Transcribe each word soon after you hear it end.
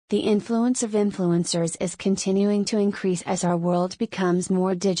The influence of influencers is continuing to increase as our world becomes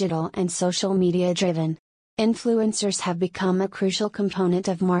more digital and social media driven. Influencers have become a crucial component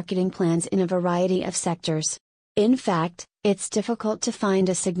of marketing plans in a variety of sectors. In fact, it's difficult to find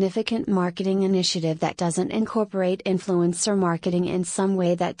a significant marketing initiative that doesn't incorporate influencer marketing in some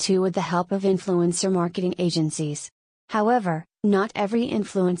way, that too with the help of influencer marketing agencies. However, not every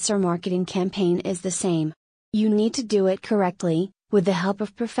influencer marketing campaign is the same. You need to do it correctly, with the help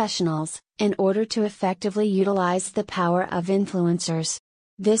of professionals, in order to effectively utilize the power of influencers.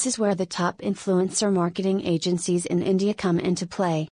 This is where the top influencer marketing agencies in India come into play.